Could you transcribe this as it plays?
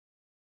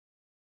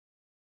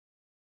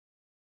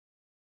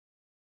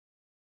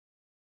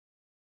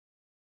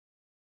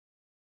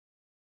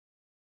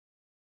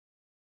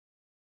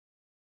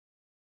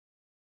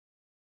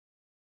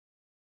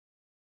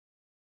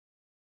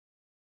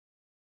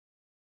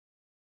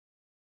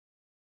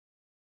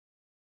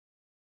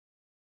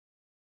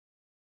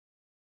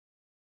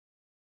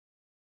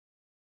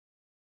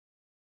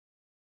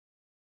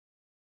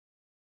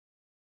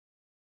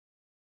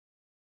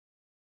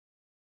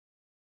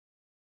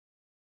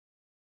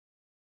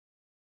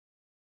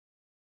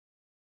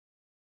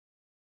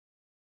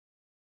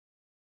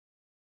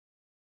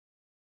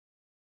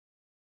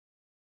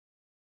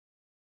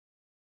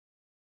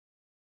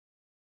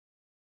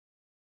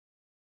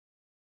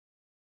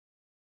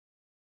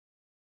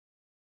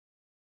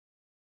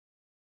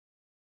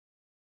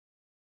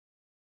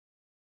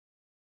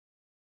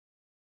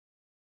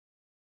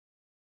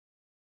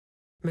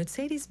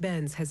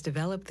Mercedes-Benz has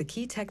developed the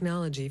key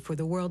technology for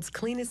the world's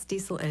cleanest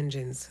diesel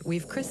engines.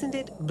 We've christened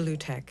it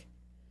BLUETEC.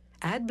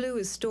 AdBlue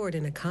is stored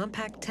in a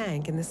compact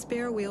tank in the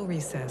spare wheel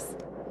recess.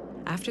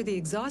 After the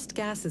exhaust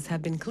gases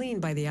have been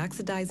cleaned by the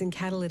oxidizing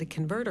catalytic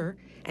converter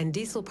and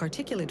diesel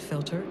particulate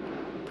filter,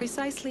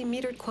 precisely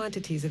metered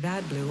quantities of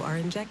AdBlue are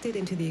injected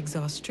into the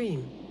exhaust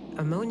stream.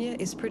 Ammonia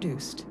is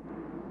produced.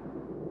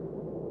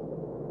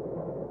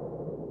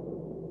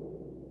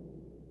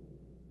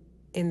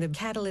 In the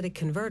catalytic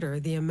converter,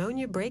 the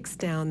ammonia breaks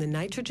down the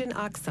nitrogen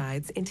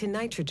oxides into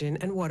nitrogen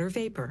and water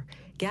vapor,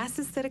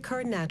 gases that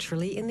occur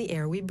naturally in the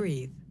air we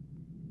breathe.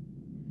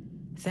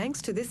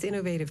 Thanks to this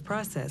innovative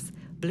process,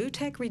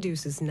 BLUETEC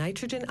reduces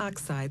nitrogen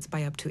oxides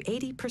by up to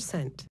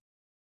 80%.